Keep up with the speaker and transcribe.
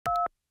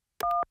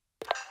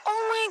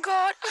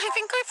God, I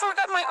think I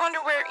forgot my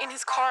underwear in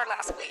his car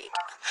last week.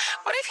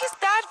 What if his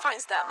dad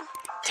finds them?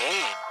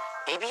 Damn,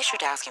 maybe you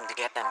should ask him to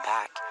get them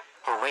back.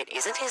 Or wait,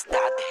 isn't his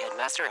dad the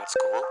headmaster at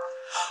school?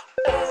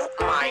 Oh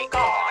my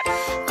God.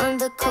 I'm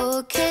the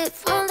cool kid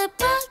from the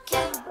block.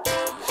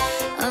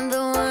 I'm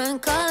the one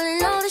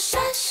calling all the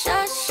shots.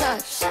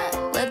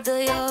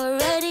 Whether you're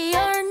ready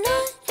or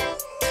not,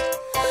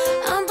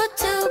 I'm but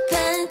two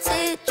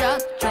panty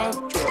drop. Go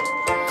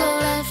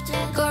left,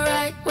 go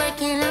right,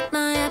 working up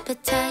my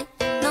appetite.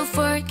 No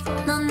fork,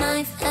 no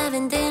knife,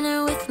 having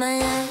dinner with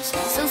my eyes.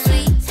 So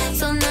sweet,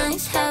 so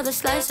nice, have a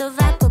slice of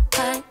apple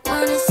pie.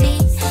 Wanna see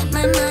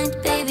my mind,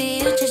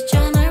 baby, you just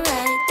join my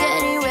ride.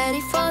 Getting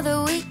ready for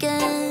the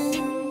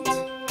weekend,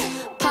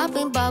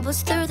 popping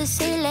bubbles through the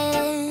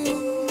ceiling.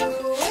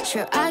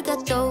 Sure, I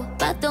got dough,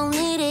 but don't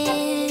need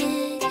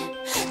it,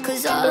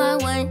 'cause all I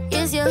want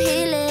is your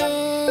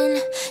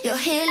healing, your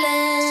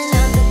healing.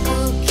 I'm the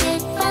cool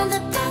kid from the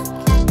block.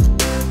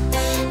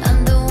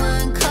 I'm the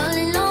one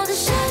calling all the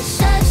shots.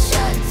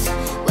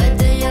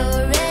 Whether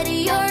you're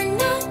ready or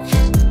not,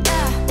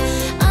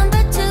 I'm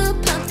about to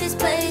pump this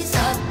place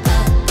up.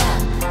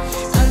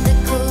 I'm the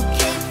cool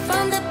kid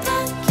from the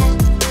block.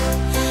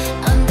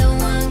 I'm the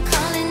one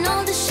calling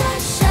all the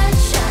shots.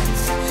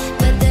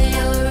 Whether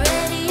you're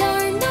ready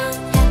or not,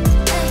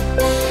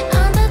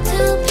 I'm about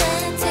to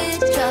panty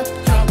drop.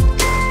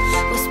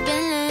 We're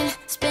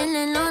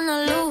spinning on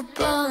a loop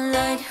all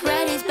night.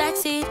 Ride his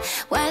backseat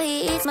while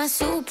he eats my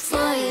soup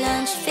for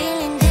lunch.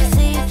 Feeling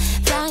dizzy,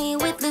 flying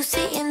with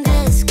Lucy in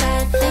the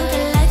sky. Think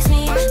he likes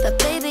me, but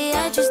baby,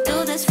 I just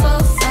do this for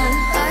fun.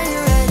 Are you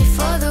ready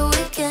for the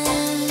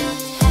weekend?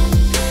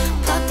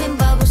 Popping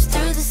bubbles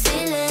through the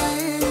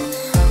ceiling.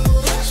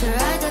 Sure,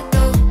 I got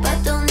dough, but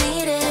don't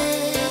need it,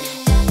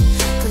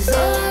 'cause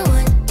all I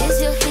want is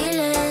your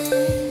healing.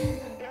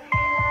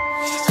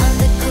 I'm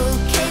the cool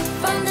kid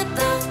from the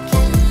block.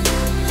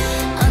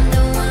 I'm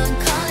the one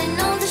calling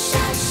all the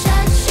shots.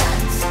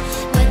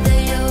 Whether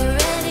you're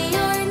ready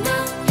or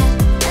not,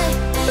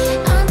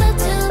 I'm about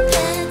to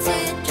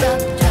panty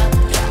drop.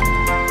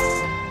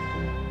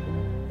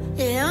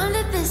 Yeah, I'm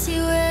the best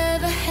you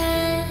ever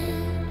had,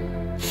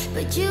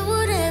 but you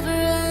would never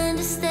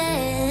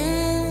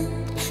understand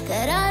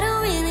that I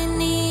don't really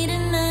need a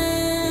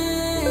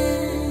man.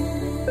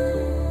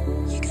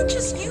 You can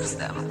just use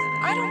them.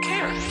 I don't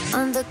care.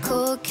 I'm the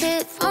cool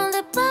kid from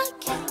the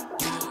block.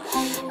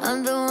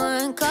 I'm the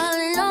one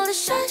calling all the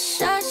shots.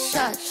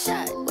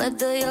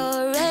 Whether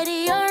you're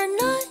ready or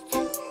not,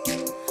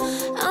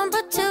 I'm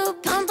but two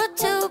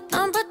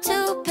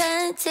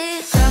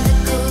panties. I'm the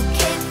cool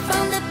kid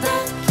from the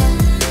block.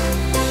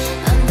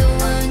 I'm the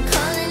one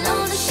calling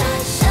all the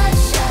shots.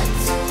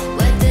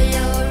 Whether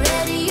you're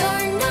ready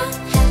or not,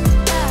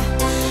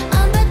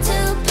 I'm but to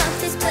pump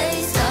this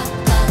place up.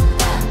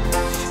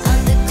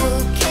 I'm the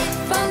cool kid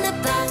from the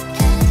block.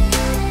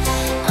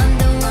 I'm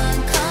the one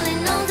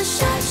calling all the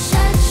shots.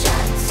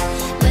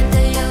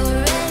 Whether you're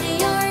ready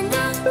or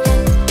not,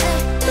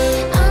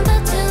 I'm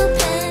about to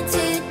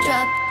panty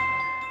drop.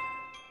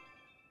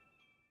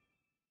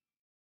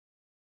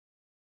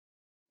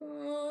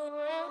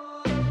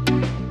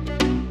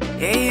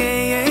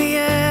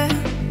 Yeah.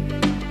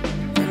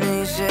 Me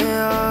dice,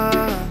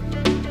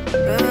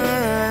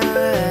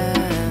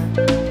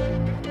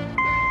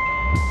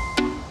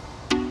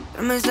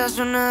 promesas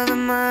son nada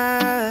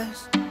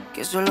más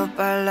que solo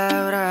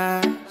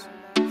palabras,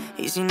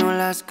 y si no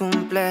las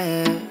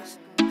cumples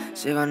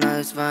se van a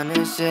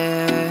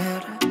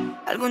desvanecer.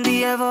 Algún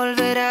día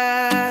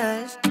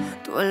volverás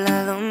tú al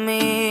lado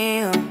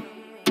mío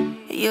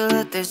y yo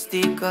de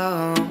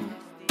testigo.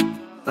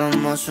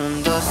 Vamos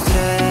 1, 2,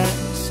 3,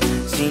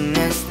 sin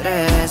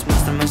estrés.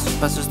 Muéstrame sus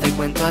pasos, te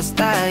cuento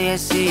hasta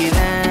 10 y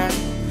ven.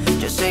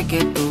 Yo sé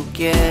que tú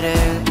quieres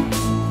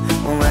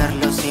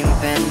moverlo sin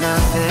pena,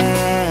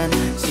 ven.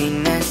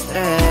 Sin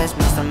estrés,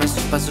 muéstrame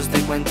sus pasos,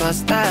 te cuento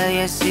hasta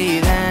 10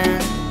 y ven.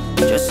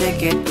 Yo sé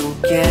que tú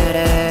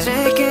quieres,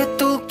 sé que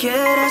tú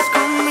quieres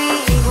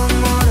conmigo,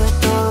 amor,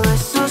 todos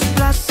esos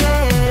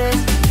placeres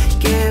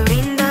que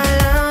brinda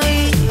la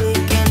vida y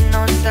que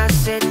nos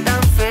hace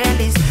tan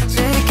feliz.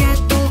 Sé que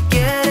tú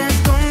quieres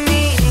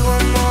conmigo,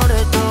 amor,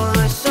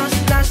 todos esos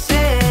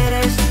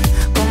placeres,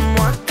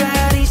 como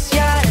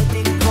acariciarte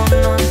y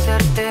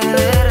conocerte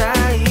de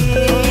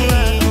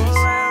raíz.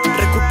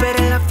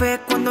 Recuperé la fe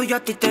cuando yo a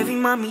ti te vi,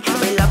 mami.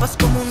 Bailabas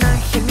como un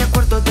ángel, me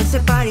acuerdo de ese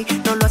party.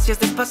 No lo hacías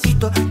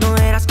despacito, no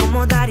eras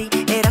como Daddy,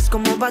 eras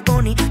como Bad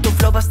Bunny, tu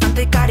flow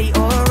bastante cari,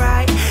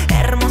 alright.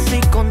 Hermoso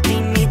y con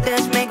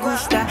timidez me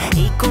gusta,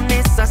 y con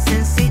esa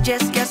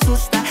sencillez que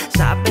asusta.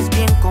 Sabes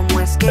bien cómo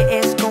es que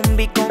es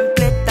combi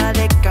completa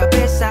de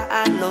cabeza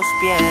a los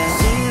pies.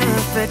 Sin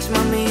effects,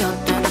 mami, yo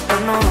te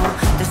entono,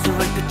 te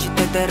subo el pitch y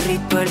te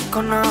derrito el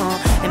cono.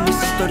 En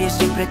mis historias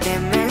siempre te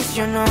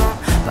menciono,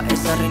 pa'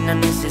 esa reina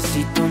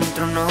necesito un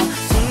trono.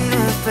 Sin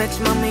effects,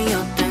 mami,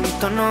 yo te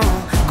entono,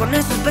 con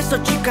esos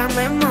besos, chica,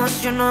 me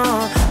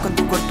emociono. Con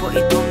tu cuerpo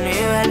y tu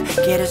nivel,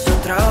 quieres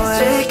otra vez.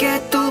 Sé que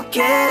tú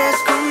quieres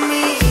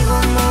conmigo,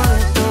 amor,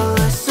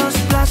 todos esos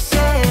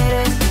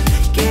placeres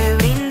que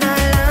brinda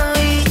la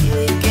vida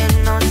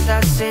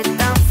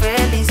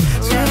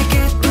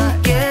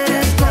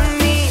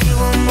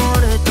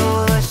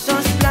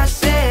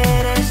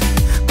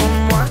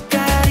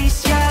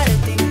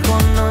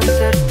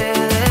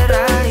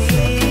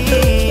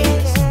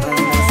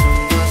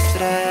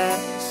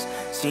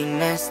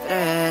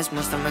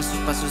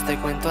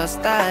cuento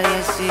hasta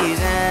 10 y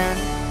ven,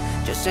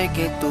 yo sé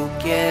que tú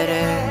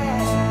quieres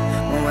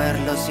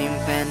moverlo sin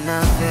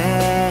pena,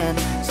 ven,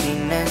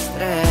 sin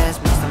estrés.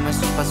 Muéstrame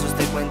esos pasos,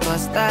 te cuento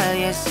hasta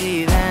 10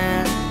 y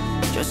ven,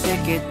 yo sé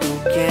que tú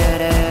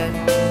quieres.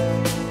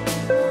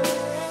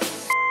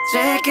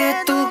 Sé que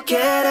tú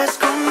quieres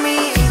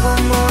conmigo,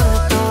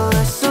 amor, todos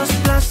esos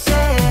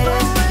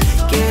placeres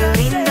que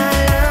brinda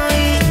la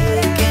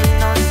vida y que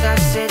nos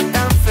hace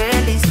tan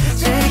feliz.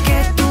 Sé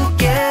que tú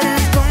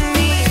quieres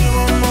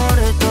conmigo, amor,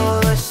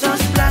 todos esos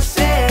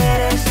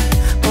placeres,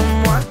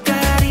 como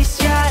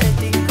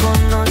acariciarte y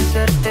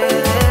conocerte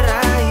de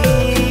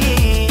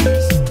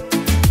raíz.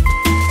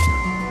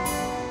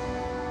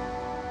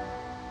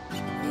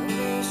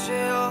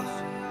 Inicio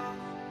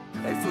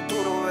el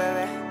futuro,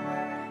 bebé,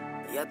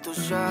 ya tú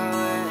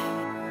sabes.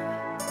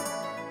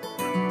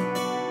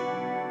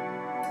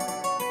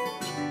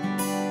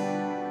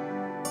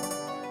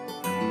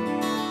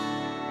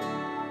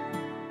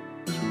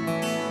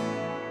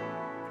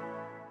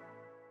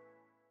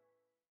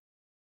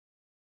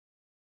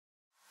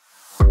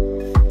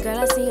 Girl,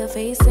 I see your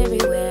face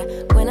everywhere.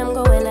 When I'm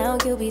going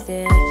out, you'll be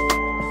there.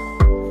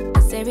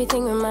 'Cause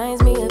everything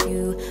reminds me of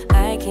you.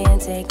 I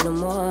can't take no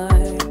more.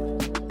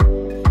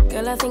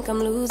 Girl, I think I'm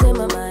losing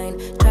my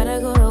mind. Try to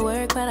go to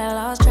work, but I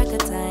lost track of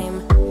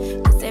time.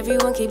 'Cause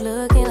everyone keep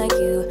looking like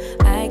you.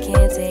 I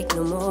can't take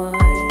no more.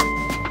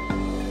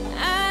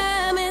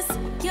 I miss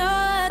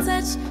your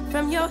touch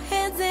from your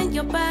hands and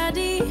your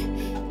body.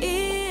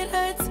 It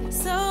hurts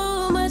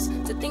so much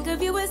to think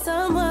of you with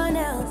someone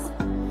else.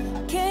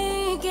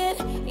 Can't get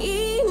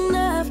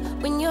enough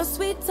when you're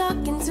sweet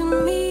talking to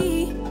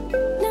me.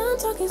 Now I'm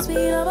talking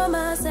sweet all by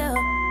myself.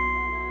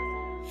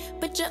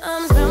 Put your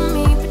arms around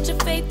me, put your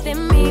faith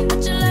in me,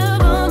 put your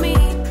love on me.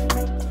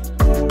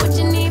 What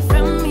you need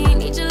from me,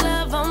 need your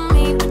love on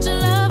me, put your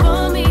love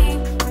on me.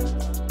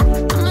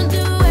 I'ma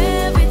do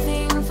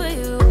everything for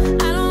you,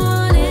 I don't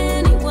want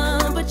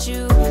anyone but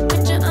you.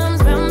 Put your arms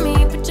around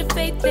me, put your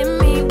faith in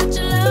me, put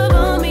your love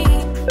on me.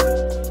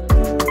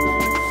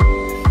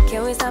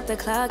 Can we stop the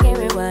clock and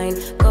rewind?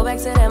 Go back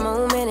to that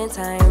moment in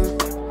time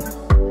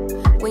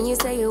when you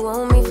say you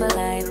want me for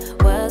life.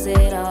 Was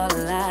it all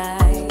a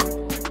lie?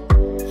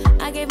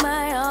 I gave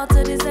my all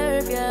to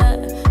deserve ya,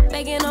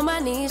 begging on my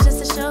knees just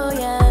to show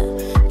ya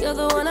you're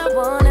the one I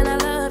want and I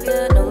love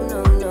ya. No,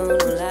 no, no, no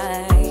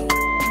lie.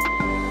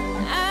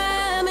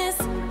 I miss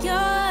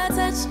your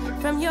touch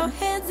from your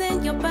hands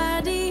and your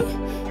body.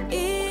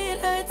 It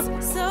hurts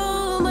so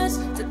much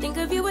to think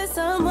of you with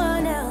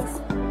someone else.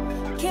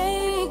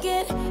 Can't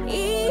get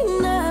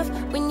enough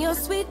when you're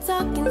sweet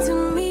talking to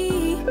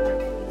me.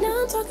 Now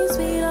I'm talking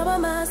sweet all by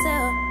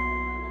myself.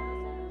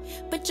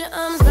 Put your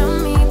arms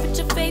around me, put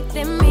your faith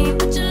in me,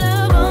 put your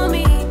love on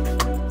me.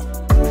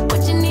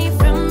 What you need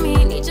from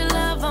me, need your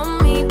love on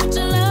me, put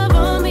your love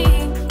on me.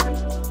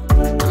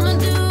 I'ma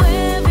do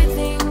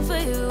everything for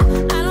you,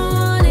 I don't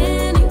want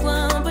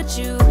anyone but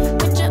you.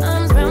 Put your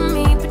arms around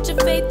me, put your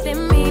faith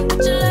in me,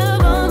 put your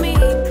love on me.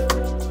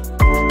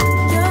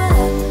 Your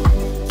love,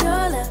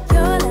 your love,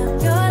 your love,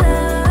 your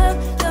love,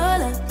 your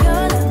love,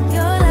 your love,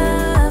 your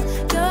love,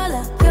 your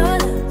love, your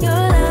love,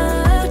 your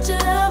love. Put your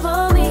love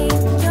on me.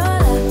 Your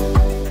love,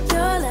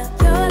 your love,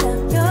 your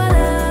love, your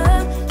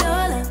love,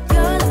 your love, your love,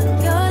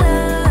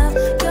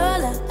 your love, your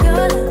love,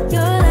 your love,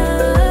 your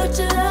love. Put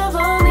your love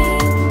on me.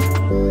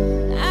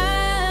 I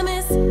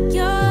miss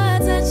your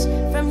touch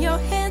from your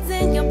hands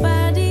and your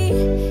body.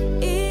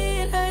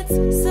 It hurts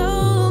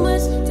so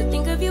much to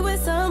think of you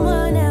with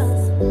someone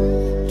else.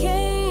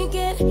 Can't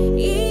get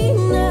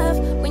enough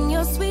when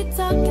you're sweet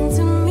talking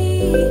to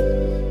me.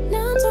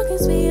 Now I'm talking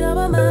sweet all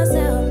by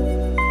myself.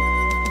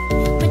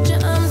 Put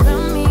your arms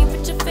around me,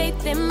 put your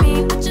faith in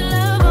me, put your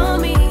love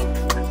on me.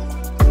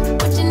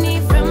 What you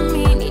need from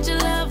me, need your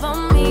love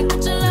on me,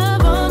 put your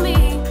love on me.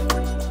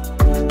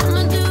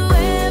 I'ma do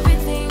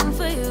everything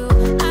for you,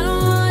 I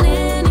don't want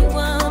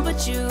anyone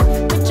but you.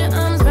 Put your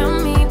arms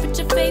around me, put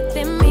your faith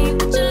in me,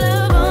 put your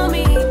love on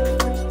me.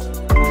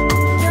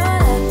 Your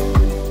love,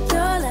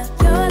 your love,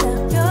 your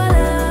love, your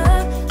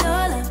love,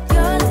 your love,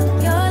 your love,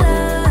 your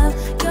love,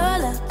 your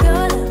love,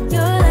 your love,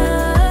 your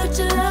love. Put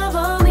your love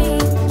on me.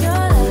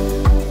 Your love,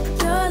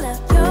 your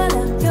love, your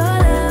love, your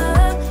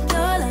love,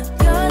 your love,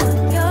 your love,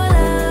 your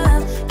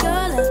love,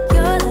 your love,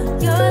 your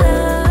love, your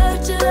love.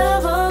 Put your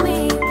love on me.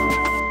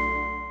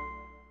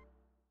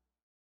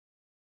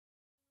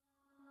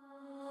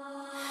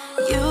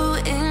 You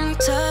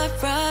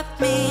interrupt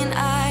me and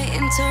I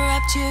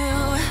interrupt you.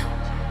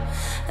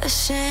 A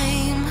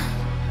shame.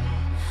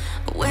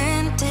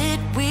 When did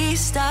we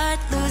start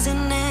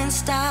losing and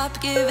stop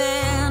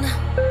giving?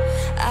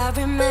 I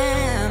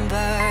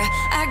remember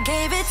I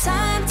gave it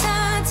time,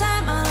 time,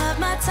 time, all of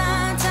my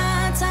time,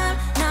 time, time.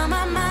 Now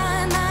my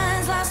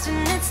mind's lost in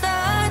its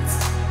thoughts.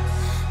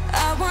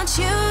 I want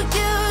you,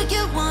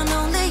 you want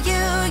only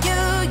you,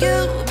 you.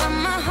 But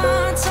my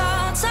heart's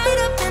all tied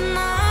up in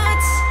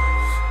knots.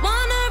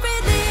 Wanna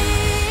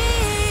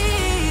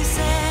release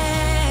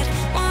it,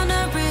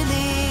 wanna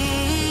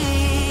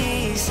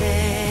release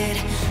it,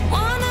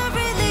 wanna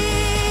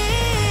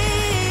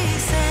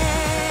release it.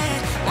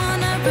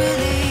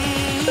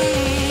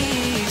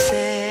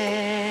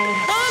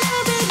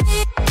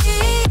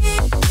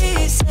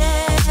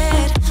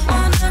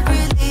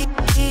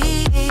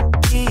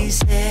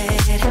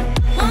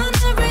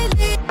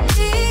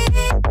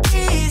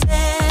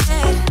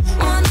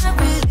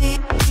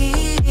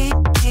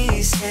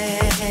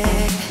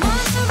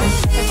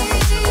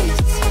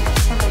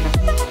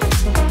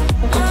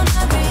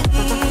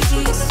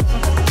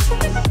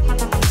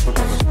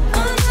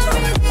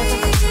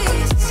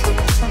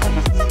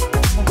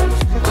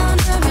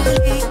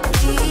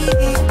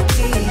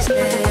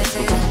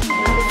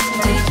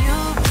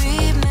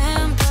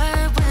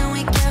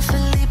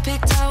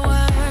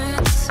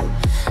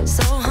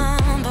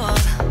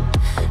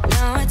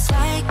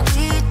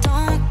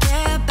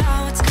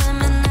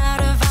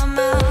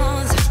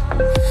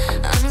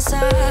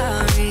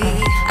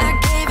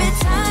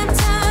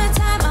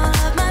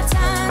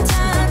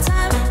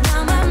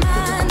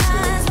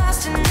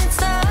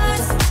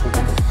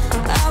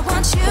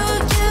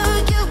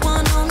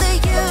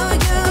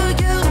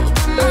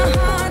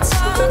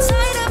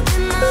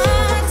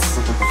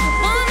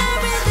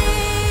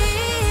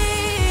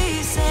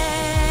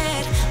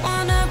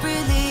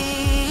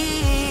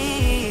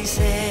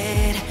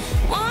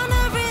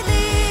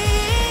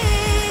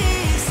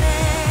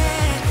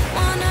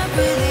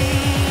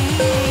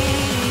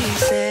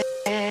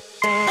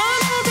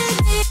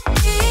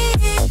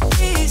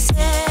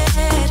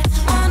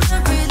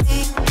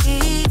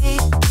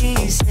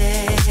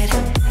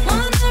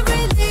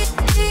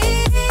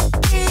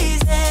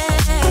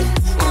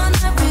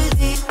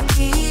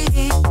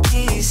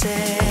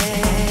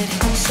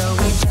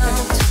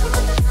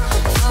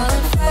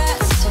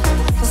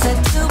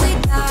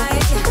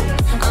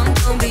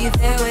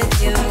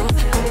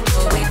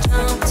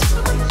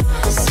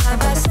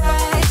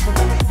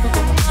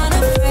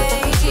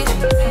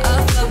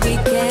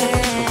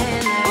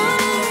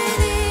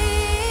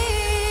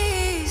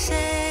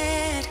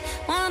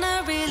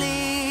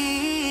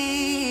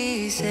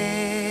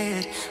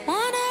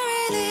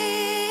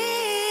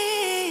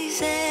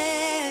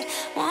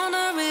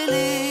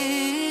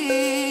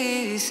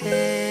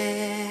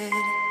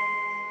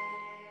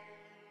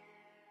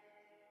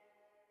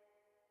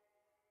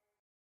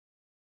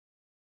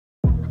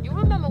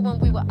 when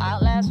we were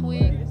out last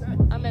week,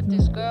 I met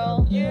this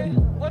girl. Yeah,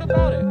 what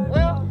about it?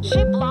 Well,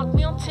 she blocked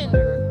me on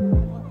Tinder.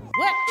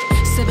 What?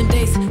 7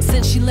 days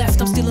since she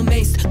left, I'm still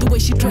amazed. The way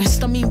she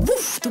dressed, I mean,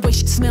 woof. The way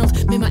she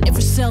smelled, made my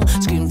every cell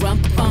scream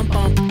rum bum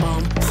bum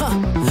bum. Huh?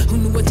 Who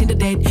knew a Tinder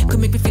date could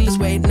make me feel this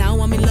way? Now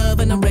I'm in love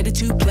and I'm ready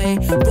to play.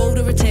 Wrote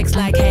her a text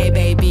like, hey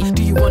baby,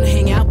 do you wanna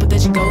hang out? But then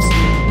she goes,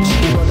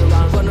 she run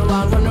around, run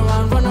around, run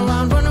around, run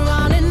around, run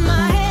around in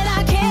my head.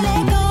 I can't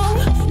let go.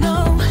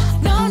 No,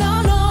 no,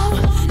 no, no,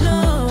 no.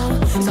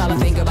 It's all I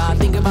think about,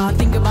 think about,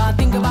 think about,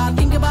 think about,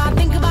 think about,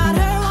 think about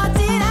her. What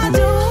did I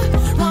do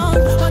wrong?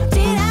 What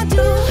did I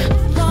do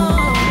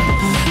wrong?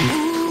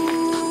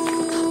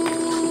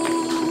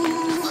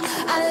 Ooh,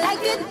 I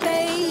like it,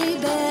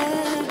 baby.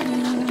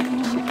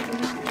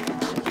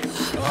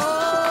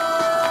 Oh,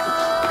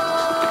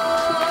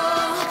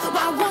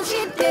 why won't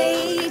she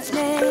date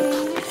me?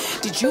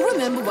 Did you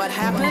remember what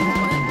happened?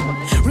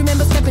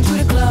 Remember stepping through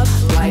the club,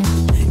 right?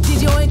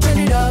 Did you ain't turn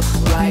it up,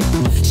 right?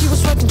 She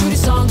was rocking through the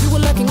song, you were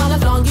looking all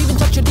along, you even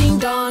touched your ding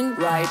dong,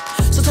 right?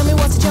 So tell me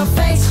what's in your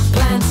face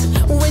plans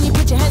when you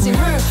put your hands in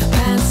her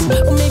pants,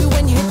 or maybe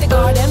when you hit the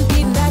guard and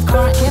beat in that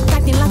car, kept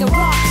acting like a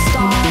rock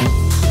star.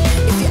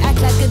 If you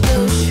act like a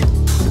douche,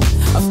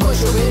 of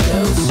course you'll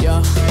lose,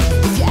 yeah.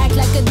 If you act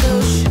like a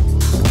douche,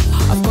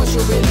 of course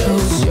you'll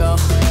lose, yeah.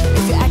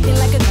 If you're acting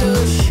like a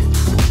douche,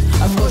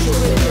 of course you'll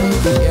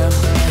lose, yeah.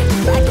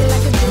 If you're acting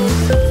like a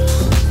douche,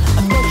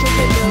 of course you'll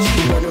lose.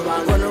 Run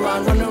around, run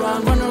around, run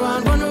around, run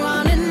around, run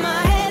around in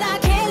my head. I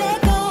can't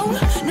let go.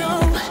 No,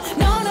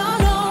 no, no,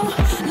 no,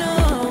 no.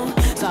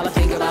 It's all I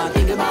think about,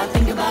 think about,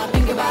 think about,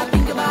 think about,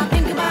 think about,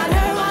 think about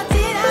her. What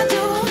did I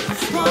do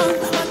wrong?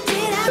 What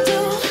did I do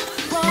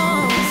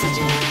wrong?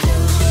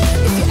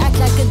 If you act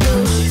like a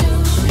douche,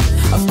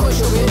 of course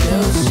you'll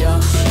lose, yeah.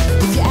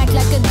 If you act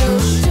like a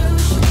douche,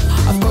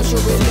 of course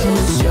you'll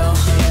lose, yeah.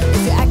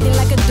 If you're acting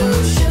like a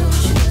douche,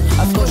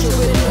 of course you'll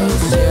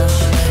lose, yeah.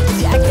 If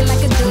you're acting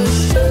like a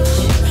douche,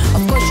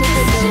 of course you'll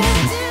lose.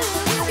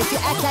 If you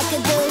act like a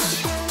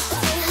douche,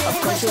 of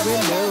course you'll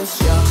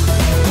lose, yeah.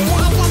 If you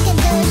act like a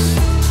douche,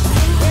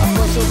 of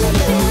course you'll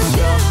lose,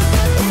 yeah.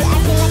 If you're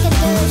acting like a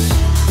douche,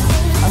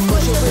 of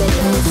course you'll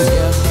lose,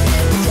 yeah.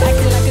 If you're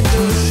acting like a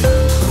douche,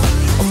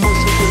 of course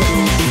you'll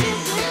lose.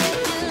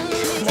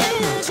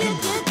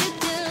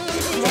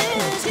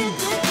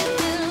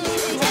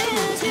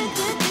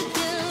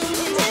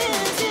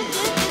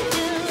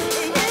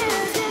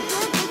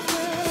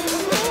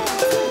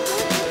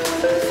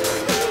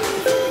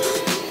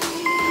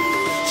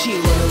 She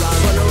run around,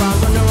 run around,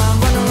 run around,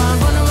 run around,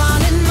 run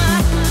around in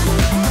my.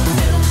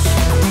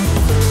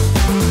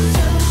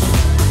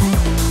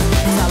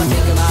 It's all I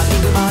think about,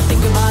 think about,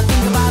 think about,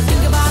 think about,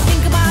 think about,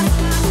 think about.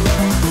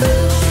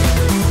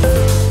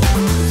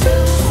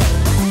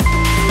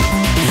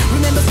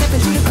 Remember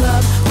stepping through the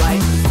club, right?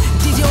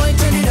 Did you ain't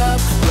turn it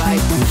up, right?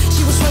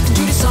 She was rocking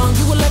through the song,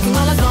 you were looking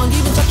all along, you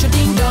even touched your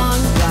ding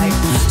dong, right?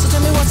 So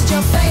tell me what's in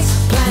your face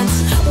plans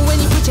when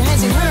you put your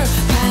hands in her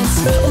pants,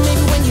 or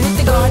maybe when you hit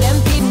the guard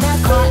and beat in that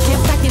car,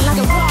 kept acting like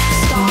a rock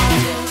star.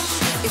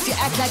 If you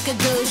act like a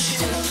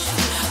douche,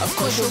 of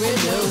course you'll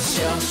lose,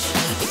 yeah.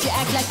 If you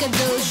act like a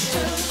douche,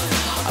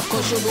 of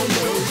course you'll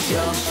lose,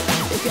 yeah.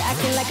 If you're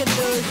acting like a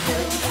douche,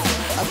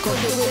 of course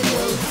you'll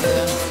lose,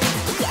 yeah.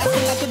 If you're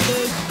acting like a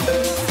douche,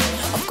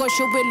 of course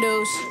you'll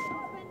lose.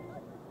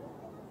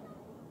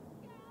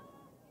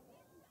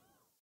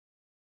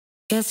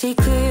 Can see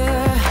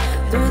clear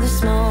through the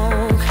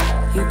smoke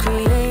you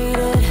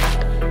created.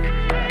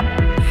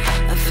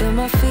 I feel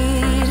my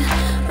feet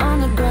on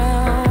the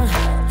ground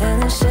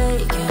and they're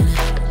shaking.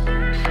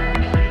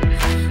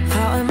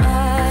 How am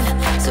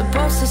I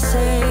supposed to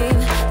save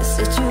the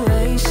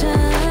situation?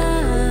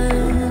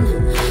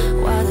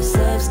 While the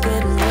steps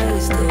getting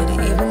wasted,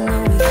 even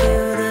though we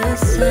feel the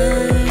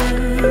same.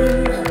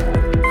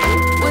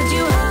 Would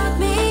you hug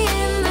me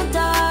in the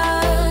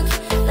dark?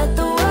 Let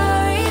the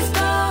worries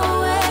go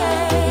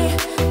away.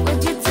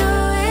 Would you do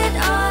it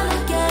all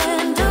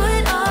again? Do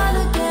it all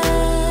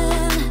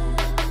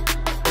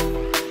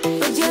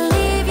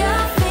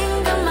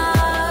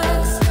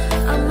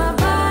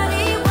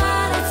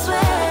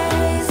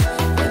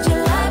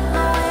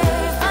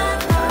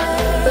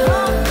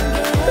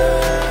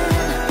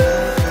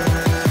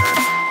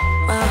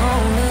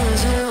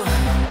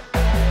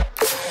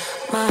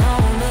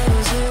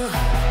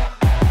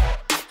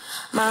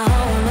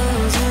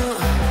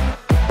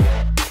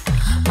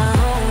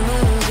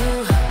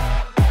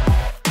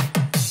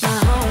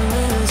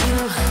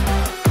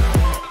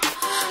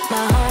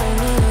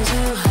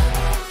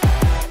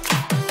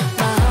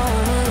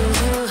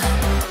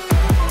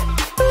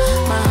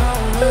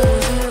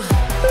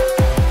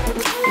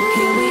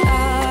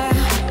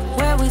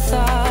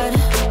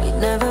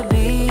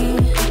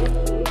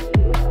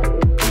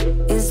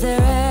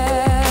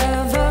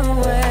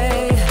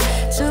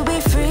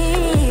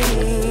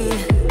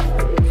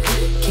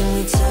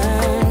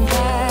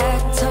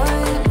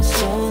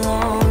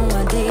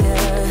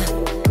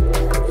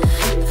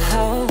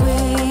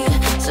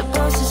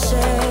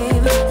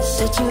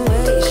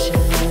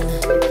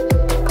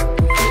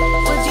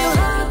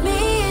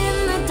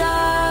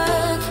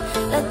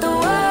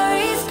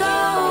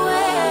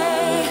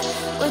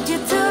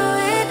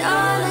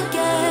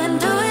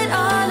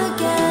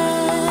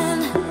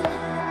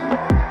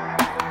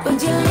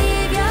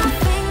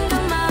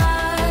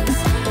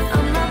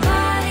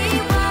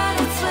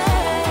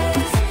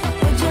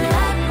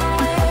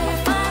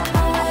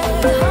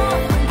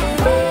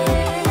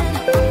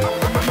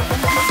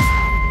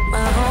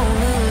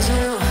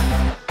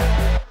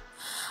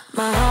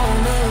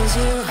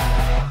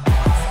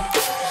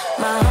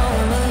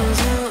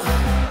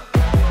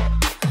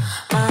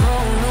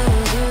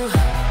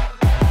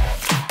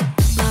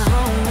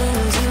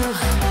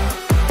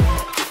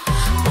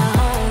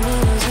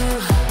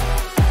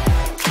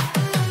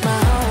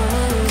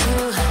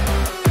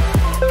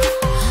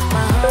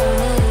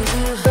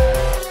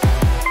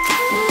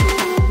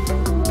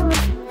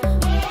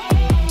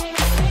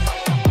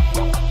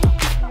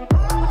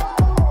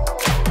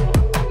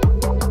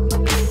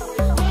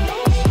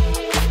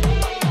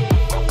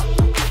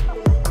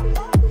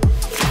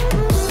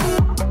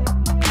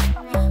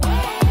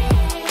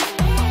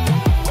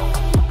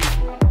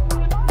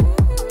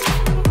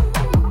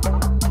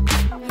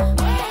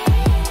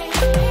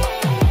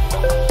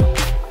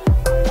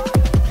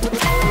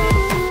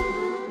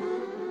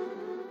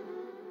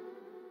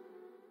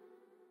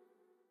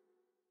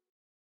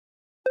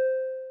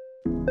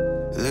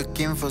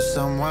looking for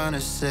someone to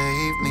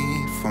save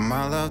me from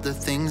all of the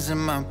things in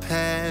my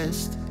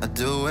past. I'd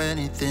do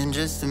anything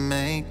just to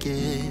make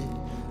it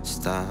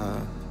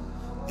stop,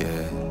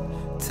 yeah.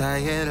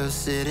 Tired of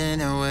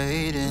sitting and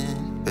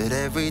waiting, but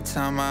every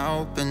time I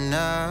open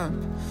up,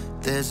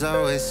 there's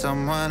always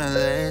someone that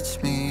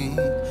lets me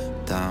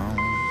down.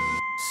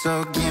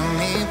 So give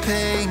me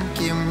pain,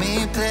 give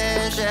me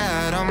pleasure,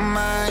 I don't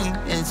mind.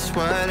 It's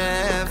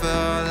whatever,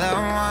 all I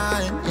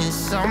want is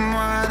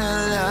someone to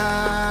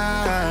love.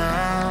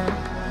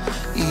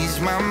 Ease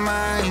my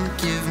mind,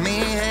 give me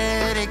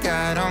headache,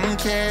 I don't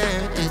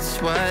care.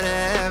 It's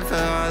whatever,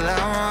 all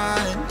I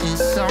want is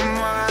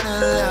someone to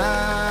love.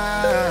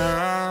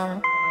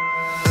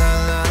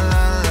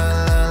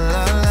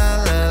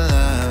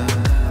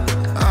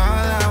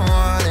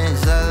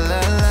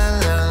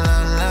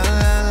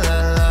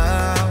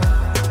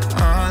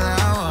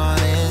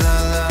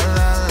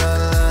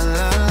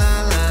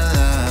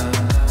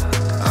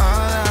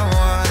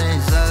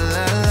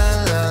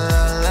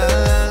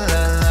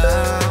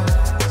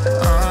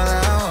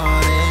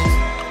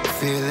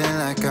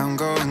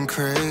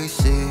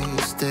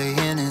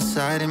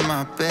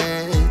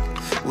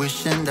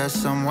 Wishing that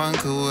someone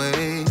could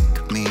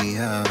wake me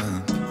up,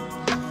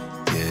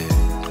 yeah.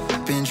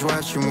 Binge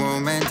watching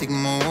romantic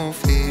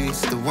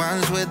movies, the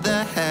ones with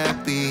the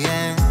happy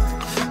end,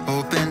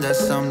 hoping that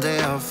someday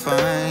I'll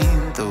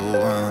find the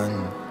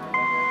one.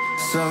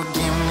 So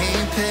give me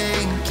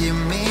pain, give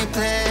me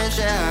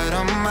pleasure, I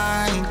don't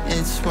mind.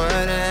 It's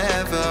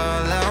whatever,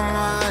 all I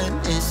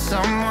want is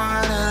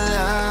someone to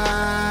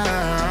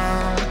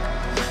love.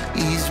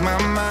 Ease my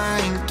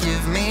mind,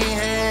 give me